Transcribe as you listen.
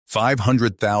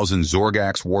500,000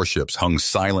 Zorgax warships hung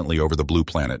silently over the blue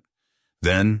planet.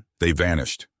 Then they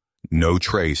vanished. No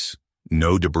trace,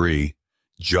 no debris,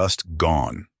 just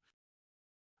gone.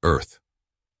 Earth,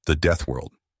 the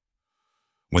Deathworld.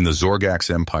 When the Zorgax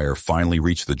Empire finally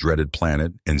reached the dreaded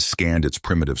planet and scanned its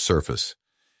primitive surface,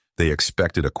 they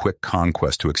expected a quick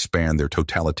conquest to expand their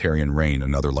totalitarian reign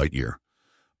another light year.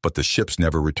 But the ships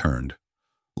never returned.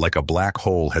 Like a black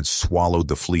hole had swallowed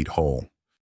the fleet whole.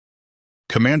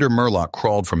 Commander Murloc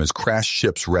crawled from his crashed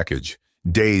ship's wreckage,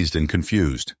 dazed and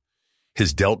confused.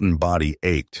 His Deltan body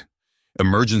ached.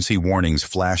 Emergency warnings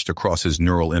flashed across his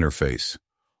neural interface.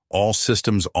 All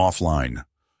systems offline.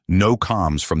 No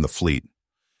comms from the fleet.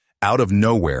 Out of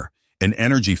nowhere, an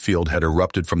energy field had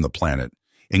erupted from the planet,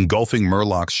 engulfing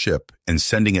Murloc's ship and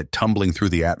sending it tumbling through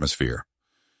the atmosphere.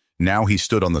 Now he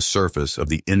stood on the surface of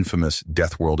the infamous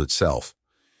Deathworld itself.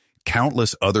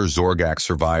 Countless other Zorgax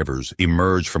survivors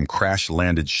emerged from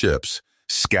crash-landed ships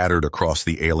scattered across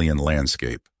the alien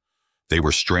landscape. They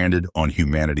were stranded on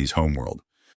humanity's homeworld.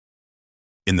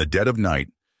 In the dead of night,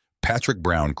 Patrick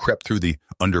Brown crept through the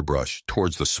underbrush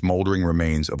towards the smoldering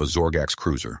remains of a Zorgax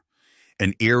cruiser.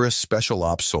 An ERA special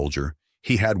ops soldier,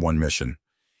 he had one mission: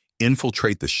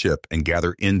 infiltrate the ship and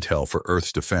gather intel for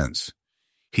Earth's defense.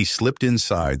 He slipped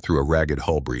inside through a ragged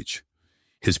hull breach.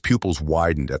 His pupils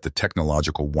widened at the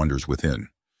technological wonders within,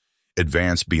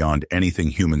 advanced beyond anything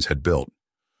humans had built.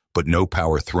 But no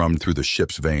power thrummed through the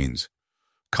ship's veins.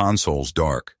 Consoles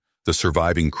dark, the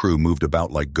surviving crew moved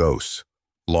about like ghosts,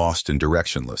 lost and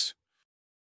directionless.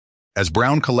 As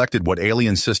Brown collected what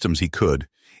alien systems he could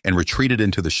and retreated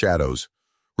into the shadows,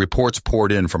 reports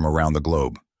poured in from around the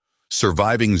globe.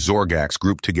 Surviving Zorgax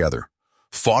grouped together,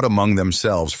 fought among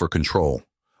themselves for control.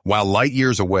 While light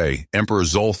years away, Emperor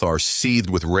Zolthar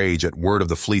seethed with rage at word of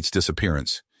the fleet's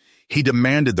disappearance. He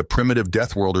demanded the primitive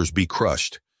Deathworlders be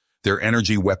crushed, their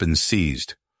energy weapons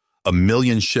seized, 1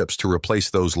 million ships to replace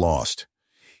those lost.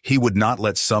 He would not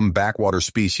let some backwater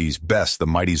species best the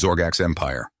mighty Zorgax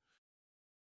Empire.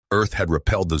 Earth had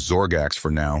repelled the Zorgax for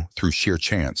now through sheer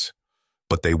chance,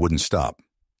 but they wouldn't stop.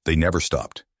 They never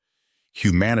stopped.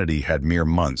 Humanity had mere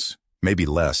months, maybe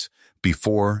less,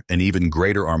 before an even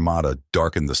greater armada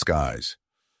darkened the skies.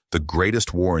 The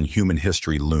greatest war in human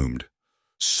history loomed.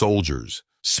 Soldiers,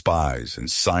 spies,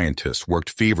 and scientists worked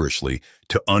feverishly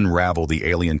to unravel the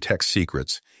alien tech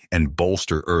secrets and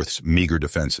bolster Earth's meager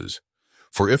defenses.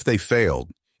 For if they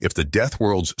failed, if the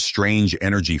Deathworld's strange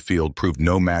energy field proved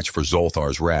no match for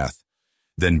Zolthar's wrath,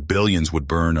 then billions would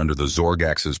burn under the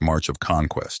Zorgax's march of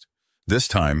conquest. This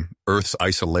time, Earth's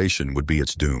isolation would be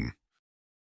its doom.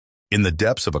 In the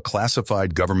depths of a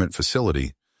classified government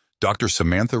facility, Dr.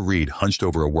 Samantha Reed hunched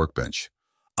over a workbench,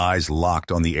 eyes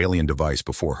locked on the alien device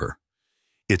before her.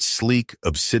 Its sleek,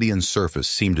 obsidian surface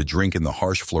seemed to drink in the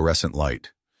harsh fluorescent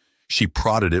light. She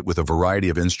prodded it with a variety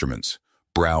of instruments,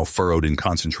 brow furrowed in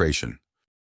concentration.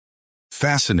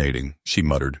 "Fascinating," she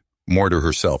muttered, more to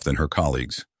herself than her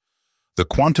colleagues. "The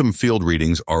quantum field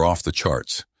readings are off the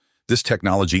charts. This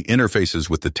technology interfaces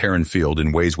with the Terran field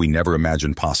in ways we never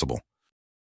imagined possible."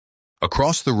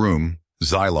 Across the room,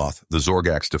 Xyloth, the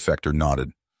Zorgax defector,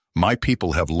 nodded. "My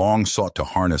people have long sought to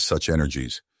harness such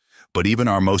energies, but even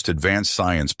our most advanced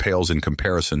science pales in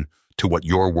comparison to what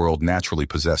your world naturally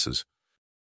possesses."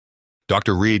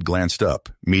 Dr. Reed glanced up,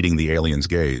 meeting the alien's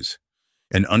gaze.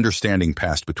 An understanding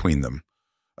passed between them,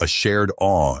 a shared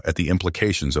awe at the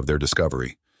implications of their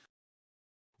discovery.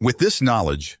 "With this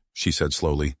knowledge," she said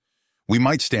slowly, "we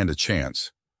might stand a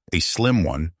chance, a slim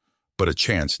one, but a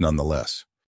chance nonetheless."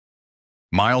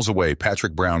 Miles away,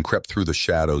 Patrick Brown crept through the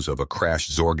shadows of a crashed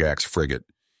Zorgax frigate.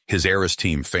 His Eris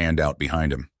team fanned out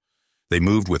behind him. They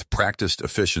moved with practiced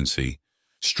efficiency,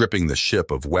 stripping the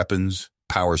ship of weapons,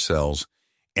 power cells,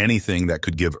 anything that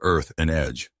could give Earth an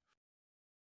edge.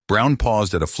 Brown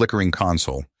paused at a flickering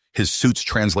console, his suit's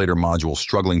translator module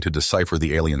struggling to decipher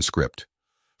the alien script.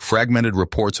 Fragmented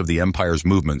reports of the Empire's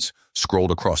movements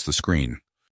scrolled across the screen.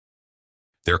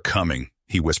 "They're coming,"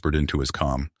 he whispered into his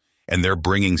comm. "And they're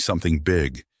bringing something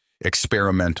big,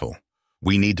 experimental.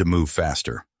 We need to move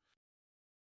faster."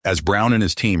 As Brown and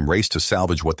his team raced to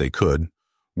salvage what they could,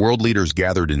 world leaders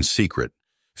gathered in secret,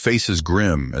 faces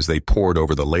grim as they pored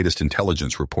over the latest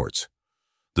intelligence reports.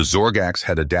 The Zorgax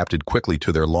had adapted quickly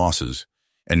to their losses,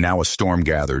 and now a storm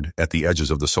gathered at the edges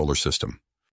of the solar system.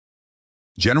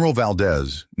 General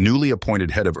Valdez, newly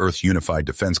appointed head of Earth's Unified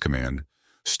Defense Command,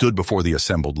 stood before the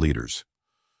assembled leaders.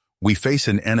 "We face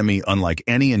an enemy unlike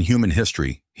any in human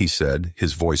history," he said,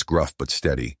 his voice gruff but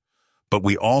steady. "But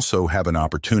we also have an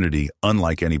opportunity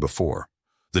unlike any before.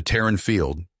 The Terran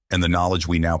field, and the knowledge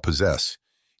we now possess,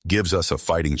 gives us a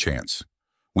fighting chance.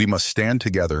 We must stand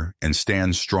together and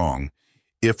stand strong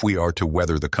if we are to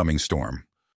weather the coming storm.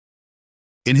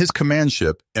 In his command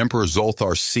ship, Emperor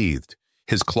Zolthar seethed,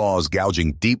 his claws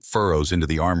gouging deep furrows into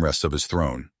the armrests of his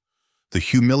throne. The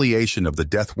humiliation of the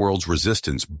Deathworld's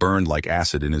resistance burned like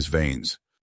acid in his veins.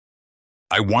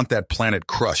 "I want that planet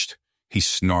crushed," he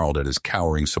snarled at his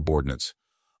cowering subordinates.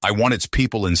 "I want its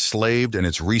people enslaved and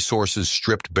its resources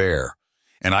stripped bare.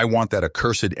 And I want that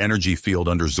accursed energy field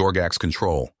under Zorgak's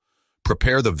control.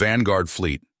 Prepare the Vanguard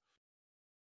fleet."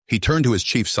 He turned to his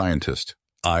chief scientist,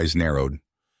 eyes narrowed.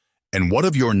 "And what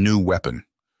of your new weapon?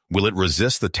 Will it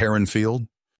resist the Terran field?"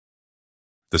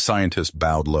 The scientist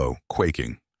bowed low,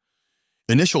 quaking.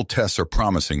 "Initial tests are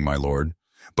promising, my lord,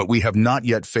 but we have not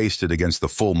yet faced it against the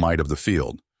full might of the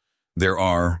field. There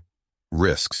are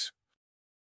risks."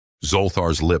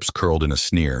 Zolthar's lips curled in a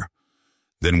sneer.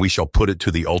 "Then we shall put it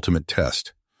to the ultimate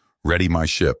test. Ready my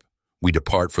ship. We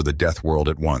depart for the Deathworld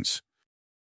at once."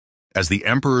 As the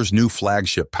Emperor's new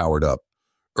flagship powered up,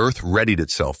 Earth readied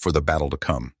itself for the battle to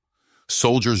come.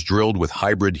 Soldiers drilled with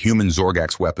hybrid human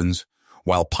Zorgax weapons,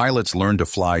 while pilots learned to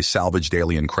fly salvaged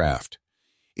alien craft.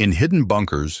 In hidden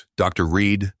bunkers, Dr.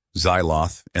 Reed,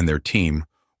 Xyloth, and their team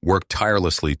worked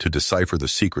tirelessly to decipher the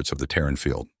secrets of the Terran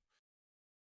field.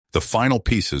 The final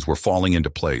pieces were falling into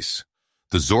place.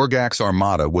 The Zorgax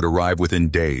armada would arrive within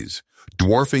days,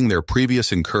 dwarfing their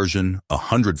previous incursion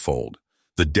 100-fold.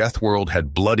 The Deathworld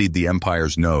had bloodied the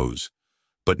Empire's nose,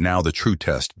 but now the true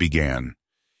test began.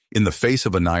 In the face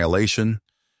of annihilation,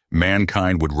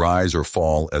 mankind would rise or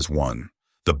fall as one.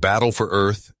 The battle for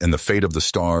Earth and the fate of the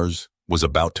stars was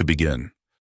about to begin.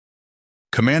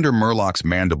 Commander Murlock's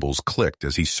mandibles clicked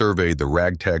as he surveyed the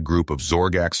ragtag group of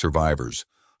Zorgax survivors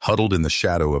huddled in the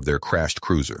shadow of their crashed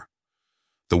cruiser.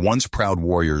 The once proud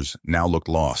warriors now looked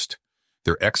lost,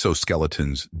 their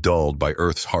exoskeletons dulled by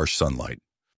Earth's harsh sunlight.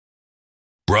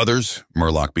 "Brothers,"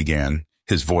 Murlock began,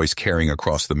 his voice carrying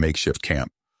across the makeshift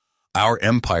camp, "our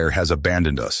empire has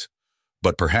abandoned us,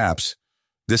 but perhaps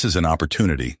this is an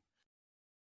opportunity."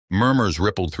 Murmurs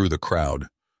rippled through the crowd.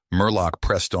 Murlock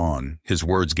pressed on, his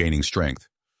words gaining strength.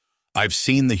 "I've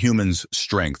seen the humans'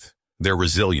 strength, their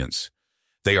resilience.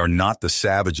 They are not the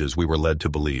savages we were led to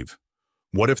believe.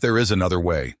 What if there is another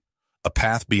way? A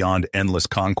path beyond endless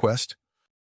conquest?"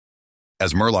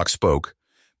 As Murlock spoke,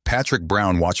 Patrick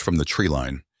Brown watched from the tree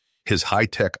line. His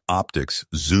high-tech optics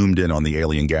zoomed in on the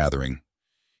alien gathering.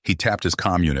 He tapped his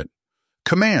comm unit.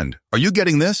 "Command, are you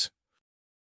getting this?"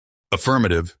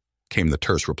 "Affirmative," came the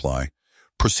terse reply.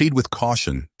 "Proceed with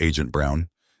caution, Agent Brown.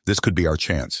 This could be our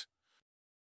chance."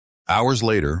 Hours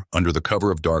later, under the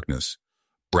cover of darkness,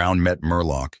 Brown met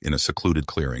Murlock in a secluded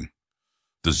clearing.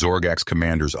 The Zorgax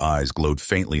commander's eyes glowed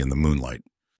faintly in the moonlight.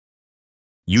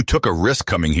 "You took a risk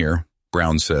coming here,"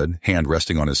 Brown said, hand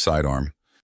resting on his sidearm.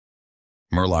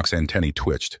 Murlock's antennae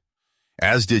twitched.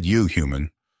 "As did you,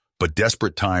 human. But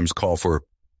desperate times call for,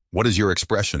 what is your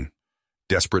expression?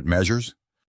 Desperate measures?"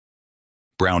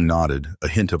 Brown nodded, a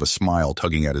hint of a smile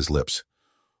tugging at his lips.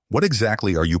 "What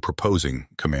exactly are you proposing,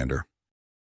 Commander?"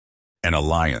 "An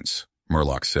alliance,"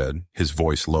 Murlock said, his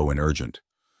voice low and urgent.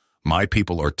 "My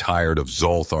people are tired of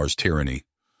Zolthar's tyranny.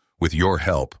 With your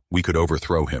help, we could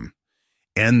overthrow him.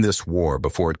 End this war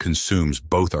before it consumes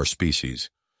both our species."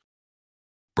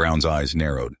 Brown's eyes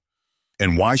narrowed.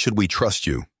 "And why should we trust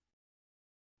you?"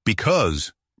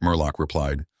 "Because," Murlock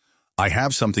replied, "I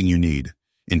have something you need.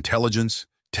 Intelligence,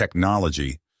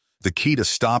 technology, the key to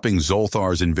stopping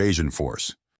Zolthar's invasion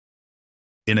force."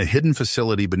 In a hidden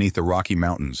facility beneath the Rocky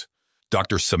Mountains,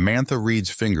 Dr. Samantha Reed's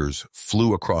fingers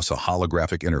flew across a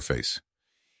holographic interface.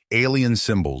 Alien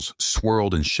symbols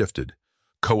swirled and shifted,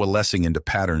 coalescing into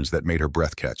patterns that made her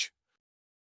breath catch.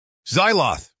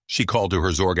 "Xyloth," she called to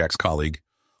her Zorgax colleague,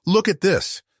 "look at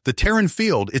this. The Terran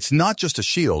field, it's not just a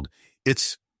shield,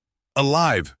 it's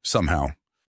alive somehow."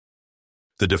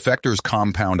 The defector's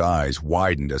compound eyes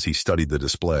widened as he studied the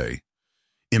display.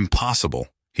 "Impossible,"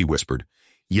 he whispered,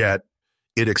 "yet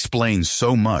it explains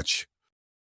so much."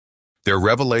 Their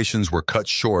revelations were cut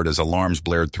short as alarms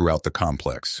blared throughout the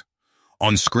complex.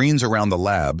 On screens around the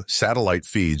lab, satellite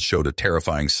feeds showed a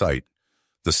terrifying sight,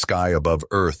 the sky above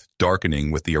Earth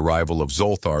darkening with the arrival of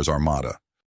Zolthar's armada.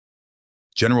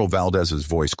 General Valdez's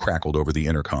voice crackled over the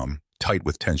intercom, tight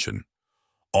with tension.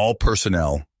 "All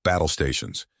personnel, battle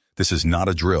stations. This is not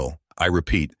a drill. I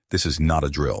repeat, this is not a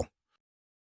drill."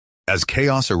 As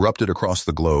chaos erupted across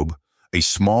the globe, a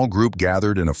small group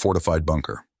gathered in a fortified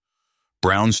bunker.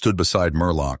 Brown stood beside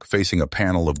Murlock, facing a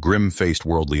panel of grim-faced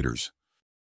world leaders.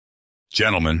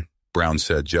 "Gentlemen," Brown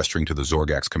said, gesturing to the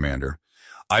Zorgax commander,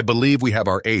 "I believe we have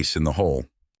our ace in the hole."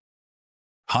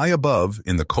 High above,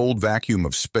 in the cold vacuum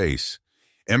of space,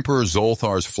 Emperor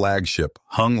Zolthar's flagship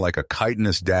hung like a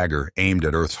chitinous dagger aimed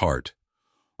at Earth's heart.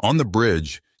 On the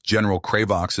bridge, General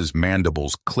Kravox's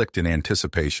mandibles clicked in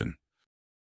anticipation.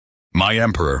 "My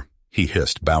Emperor," he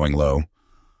hissed, bowing low,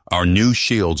 "our new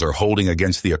shields are holding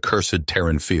against the accursed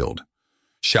Terran field.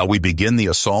 Shall we begin the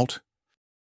assault?"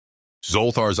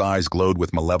 Zolthar's eyes glowed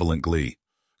with malevolent glee.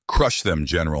 "Crush them,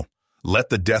 General. Let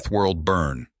the Deathworld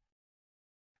burn."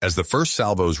 As the first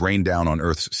salvos rained down on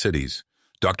Earth's cities,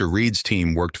 Dr. Reed's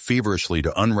team worked feverishly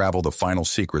to unravel the final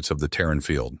secrets of the Terran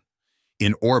field.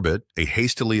 In orbit, a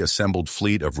hastily assembled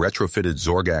fleet of retrofitted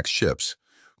Zorgax ships,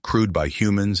 crewed by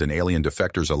humans and alien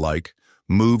defectors alike,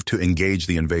 moved to engage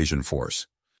the invasion force.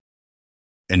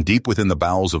 And deep within the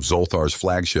bowels of Zolthar's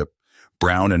flagship,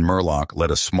 Brown and Murloc led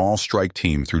a small strike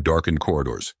team through darkened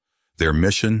corridors. Their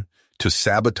mission, to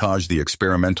sabotage the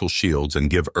experimental shields and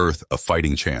give Earth a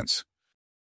fighting chance.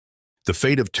 The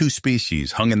fate of two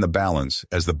species hung in the balance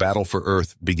as the battle for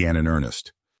Earth began in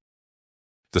earnest.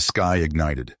 The sky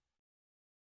ignited.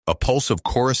 A pulse of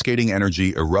coruscating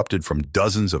energy erupted from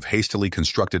dozens of hastily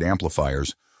constructed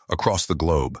amplifiers across the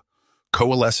globe,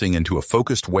 coalescing into a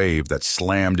focused wave that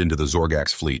slammed into the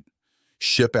Zorgax fleet.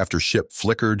 Ship after ship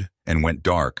flickered and went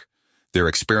dark, their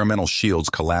experimental shields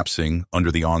collapsing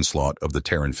under the onslaught of the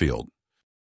Terran field.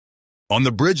 On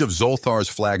the bridge of Zolthar's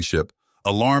flagship,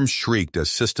 alarms shrieked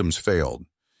as systems failed.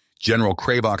 General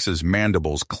Kravox's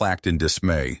mandibles clacked in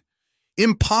dismay.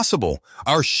 "Impossible!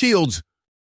 Our shields—"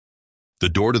 The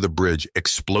door to the bridge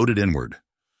exploded inward.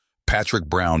 Patrick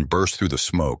Brown burst through the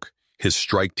smoke, his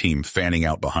strike team fanning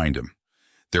out behind him,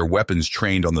 their weapons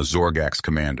trained on the Zorgax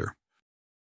commander.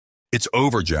 "It's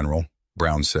over, General,"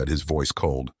 Brown said, his voice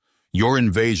cold. "Your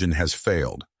invasion has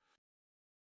failed."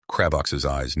 Kravox's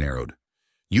eyes narrowed.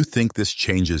 "You think this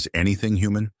changes anything,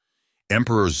 human?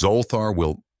 Emperor Zolthar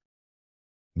will—"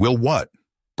 "Will what?"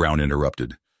 Brown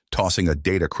interrupted, tossing a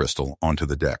data crystal onto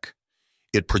the deck.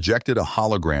 It projected a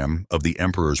hologram of the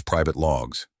Emperor's private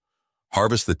logs.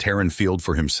 "Harvest the Terran field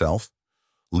for himself?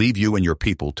 Leave you and your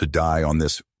people to die on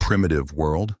this primitive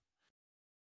world?"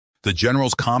 The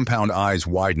general's compound eyes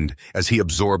widened as he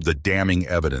absorbed the damning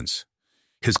evidence.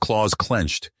 His claws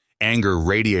clenched, anger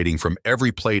radiating from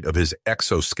every plate of his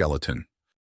exoskeleton.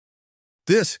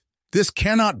 This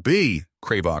cannot be,"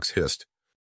 Kravox hissed.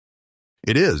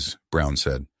 "It is," Brown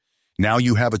said. "Now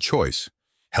you have a choice.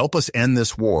 Help us end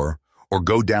this war, or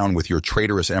go down with your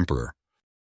traitorous emperor."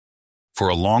 For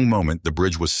a long moment, the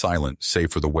bridge was silent,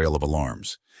 save for the wail of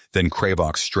alarms. Then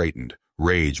Kravox straightened,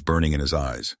 rage burning in his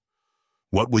eyes.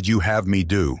 "What would you have me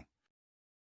do?"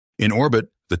 In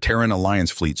orbit, the Terran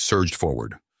Alliance fleet surged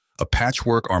forward. A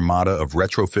patchwork armada of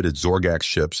retrofitted Zorgax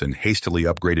ships and hastily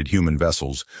upgraded human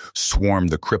vessels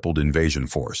swarmed the crippled invasion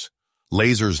force.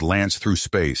 Lasers lanced through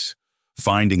space,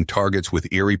 finding targets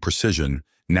with eerie precision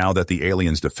now that the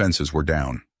aliens' defenses were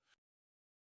down.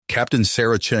 Captain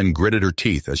Sarah Chen gritted her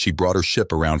teeth as she brought her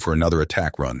ship around for another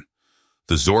attack run.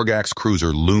 The Zorgax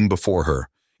cruiser loomed before her,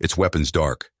 its weapons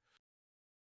dark.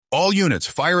 "All units,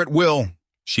 fire at will!"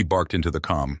 she barked into the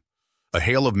comm. A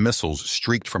hail of missiles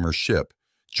streaked from her ship,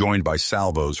 joined by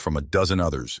salvos from a dozen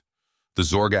others. The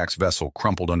Zorgax vessel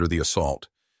crumpled under the assault,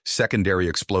 secondary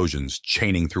explosions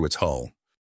chaining through its hull.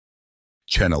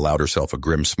 Chen allowed herself a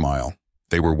grim smile.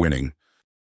 They were winning.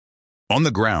 On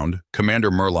the ground, Commander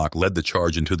Murloc led the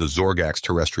charge into the Zorgax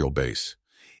terrestrial base.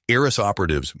 Iris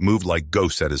operatives moved like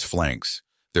ghosts at his flanks,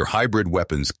 their hybrid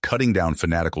weapons cutting down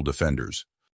fanatical defenders.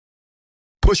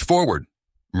 "Push forward,"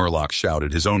 Murloc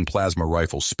shouted, his own plasma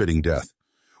rifle spitting death.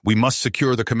 "We must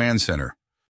secure the command center."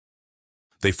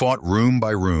 They fought room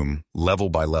by room, level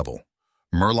by level,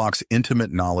 Murloc's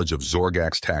intimate knowledge of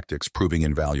Zorgax tactics proving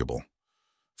invaluable.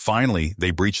 Finally,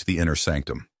 they breached the inner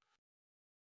sanctum.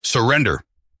 "Surrender,"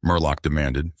 Murloc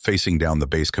demanded, facing down the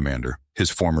base commander,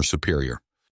 his former superior.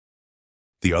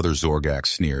 The other Zorgax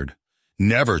sneered.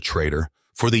 "Never, traitor,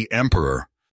 for the Emperor."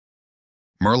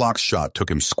 Murloc's shot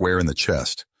took him square in the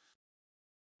chest.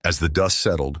 As the dust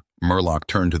settled, Murloc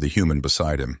turned to the human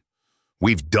beside him.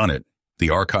 "We've done it. The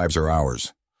archives are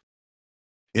ours."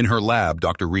 In her lab,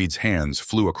 Dr. Reed's hands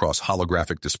flew across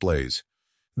holographic displays.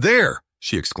 "There!"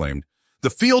 she exclaimed. "The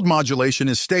field modulation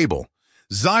is stable.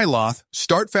 Xyloth,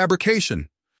 start fabrication."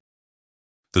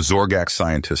 The Zorgax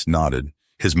scientist nodded,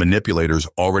 his manipulators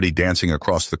already dancing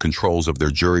across the controls of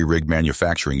their jury-rigged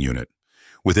manufacturing unit.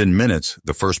 Within minutes,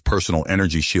 the first personal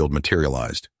energy shield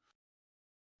materialized.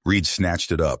 Reed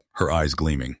snatched it up, her eyes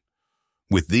gleaming.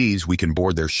 "With these, we can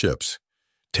board their ships.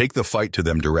 Take the fight to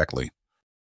them directly."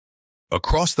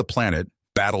 Across the planet,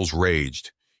 battles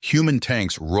raged. Human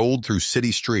tanks rolled through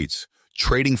city streets,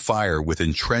 trading fire with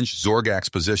entrenched Zorgax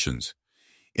positions.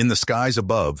 In the skies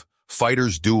above,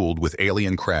 Fighters dueled with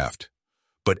alien craft.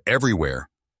 But everywhere,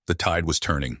 the tide was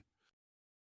turning.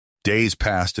 Days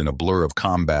passed in a blur of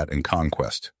combat and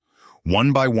conquest.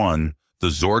 One by one, the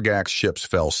Zorgax ships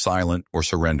fell silent or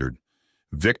surrendered.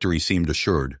 Victory seemed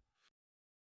assured.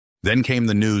 Then came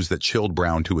the news that chilled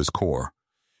Brown to his core.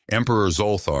 Emperor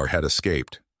Zolthar had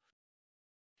escaped.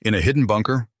 In a hidden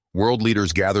bunker, world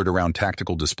leaders gathered around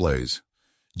tactical displays.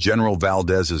 General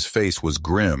Valdez's face was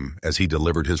grim as he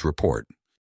delivered his report.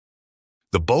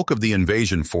 "The bulk of the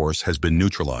invasion force has been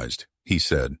neutralized," he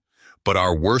said, "but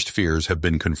our worst fears have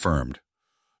been confirmed.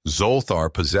 Zolthar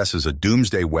possesses a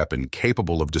doomsday weapon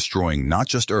capable of destroying not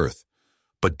just Earth,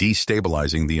 but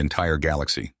destabilizing the entire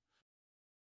galaxy."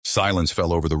 Silence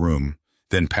fell over the room,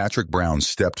 then Patrick Brown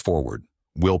stepped forward,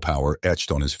 willpower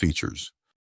etched on his features.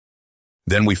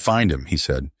 "Then we find him," he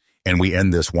said, "and we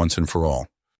end this once and for all."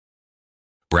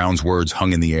 Brown's words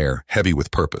hung in the air, heavy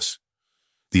with purpose.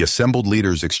 The assembled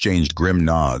leaders exchanged grim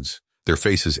nods, their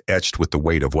faces etched with the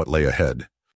weight of what lay ahead.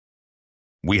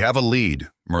 "We have a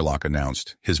lead," Murloc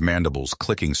announced, his mandibles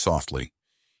clicking softly.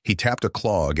 He tapped a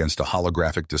claw against a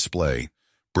holographic display,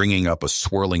 bringing up a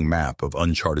swirling map of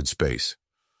uncharted space.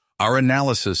 "Our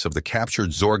analysis of the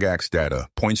captured Zorgax data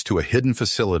points to a hidden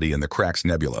facility in the Crax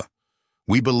Nebula.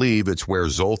 We believe it's where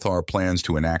Zolthar plans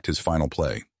to enact his final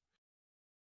play."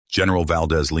 General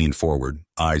Valdez leaned forward,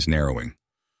 eyes narrowing.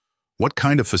 "What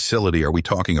kind of facility are we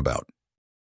talking about?"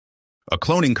 "A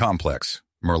cloning complex,"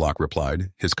 Murloc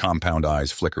replied, his compound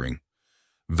eyes flickering.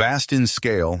 "Vast in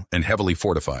scale and heavily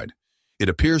fortified. It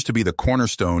appears to be the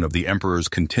cornerstone of the Emperor's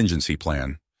contingency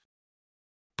plan."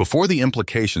 Before the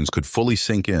implications could fully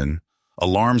sink in,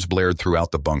 alarms blared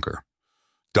throughout the bunker.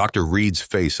 Dr. Reed's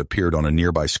face appeared on a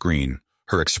nearby screen,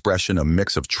 her expression a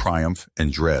mix of triumph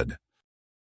and dread.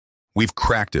 "We've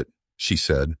cracked it," she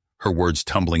said, her words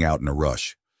tumbling out in a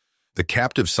rush. The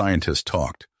captive scientist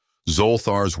talked.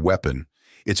 "Zolthar's weapon.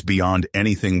 It's beyond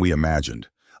anything we imagined.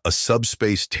 A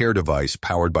subspace tear device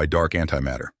powered by dark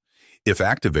antimatter. If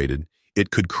activated,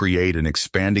 it could create an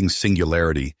expanding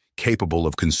singularity capable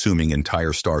of consuming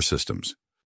entire star systems."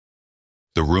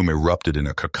 The room erupted in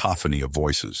a cacophony of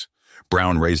voices.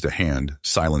 Brown raised a hand,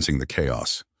 silencing the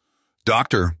chaos.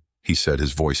 "Doctor," he said,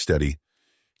 his voice steady,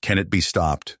 "can it be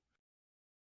stopped?"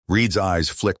 Reed's eyes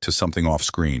flicked to something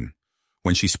off-screen.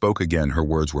 When she spoke again, her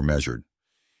words were measured.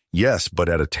 "Yes, but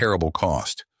at a terrible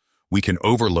cost. We can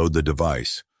overload the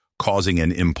device, causing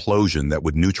an implosion that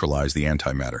would neutralize the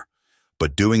antimatter.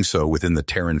 But doing so within the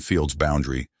Terran field's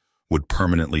boundary would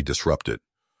permanently disrupt it.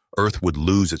 Earth would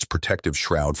lose its protective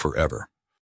shroud forever."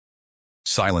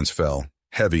 Silence fell,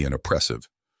 heavy and oppressive.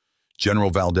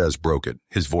 General Valdez broke it,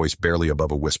 his voice barely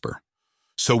above a whisper.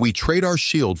 "So we trade our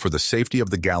shield for the safety of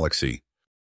the galaxy."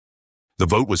 The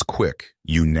vote was quick,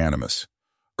 unanimous.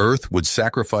 Earth would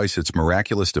sacrifice its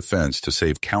miraculous defense to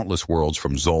save countless worlds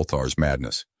from Zolthar's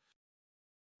madness.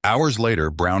 Hours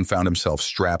later, Brown found himself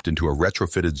strapped into a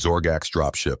retrofitted Zorgax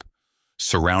dropship,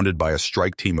 surrounded by a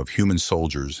strike team of human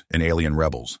soldiers and alien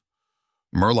rebels.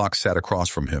 Murloc sat across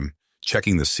from him,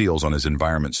 checking the seals on his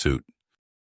environment suit.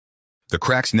 "The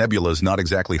Crax Nebula is not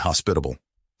exactly hospitable,"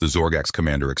 the Zorgax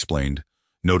commander explained,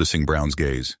 noticing Brown's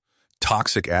gaze.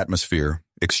 "Toxic atmosphere,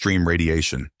 extreme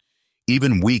radiation.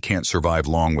 Even we can't survive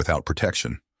long without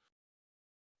protection."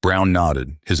 Brown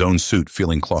nodded, his own suit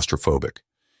feeling claustrophobic.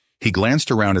 He glanced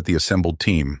around at the assembled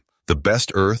team, the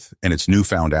best Earth and its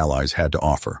newfound allies had to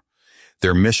offer.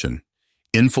 Their mission: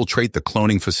 infiltrate the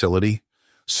cloning facility,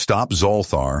 stop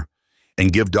Zolthar,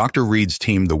 and give Dr. Reed's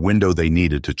team the window they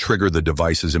needed to trigger the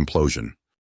device's implosion.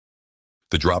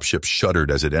 The dropship shuddered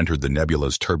as it entered the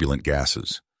nebula's turbulent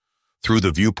gases. Through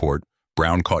the viewport,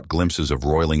 Brown caught glimpses of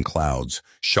roiling clouds,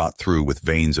 shot through with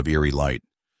veins of eerie light.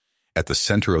 At the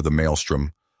center of the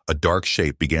maelstrom, a dark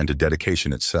shape began to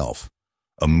dedication itself.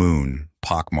 A moon,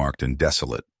 pockmarked and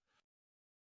desolate.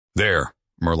 "There,"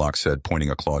 Murloc said, pointing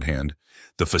a clawed hand.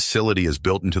 "The facility is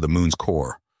built into the moon's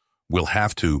core. We'll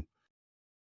have to—"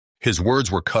 His words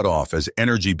were cut off as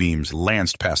energy beams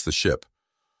lanced past the ship.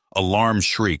 Alarms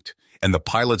shrieked, and the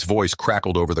pilot's voice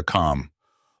crackled over the comm.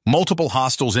 "Multiple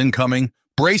hostiles incoming.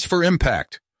 Brace for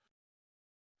impact."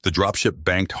 The dropship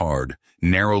banked hard,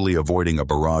 narrowly avoiding a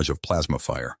barrage of plasma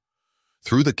fire.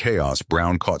 Through the chaos,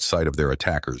 Brown caught sight of their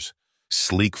attackers,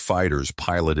 sleek fighters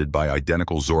piloted by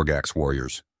identical Zorgax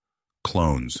warriors.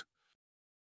 Clones.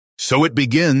 "So it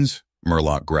begins,"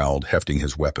 Murloc growled, hefting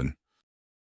his weapon.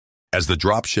 As the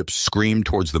dropship screamed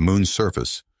towards the moon's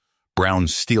surface, Brown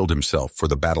steeled himself for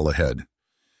the battle ahead.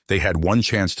 They had one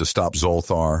chance to stop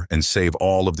Zolthar and save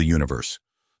all of the universe.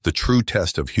 The true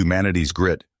test of humanity's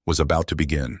grit was about to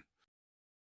begin.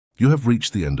 You have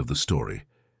reached the end of the story.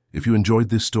 If you enjoyed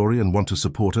this story and want to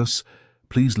support us,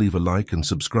 please leave a like and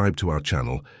subscribe to our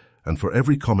channel, and for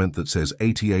every comment that says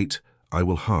 88, I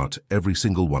will heart every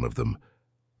single one of them.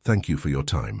 Thank you for your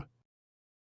time.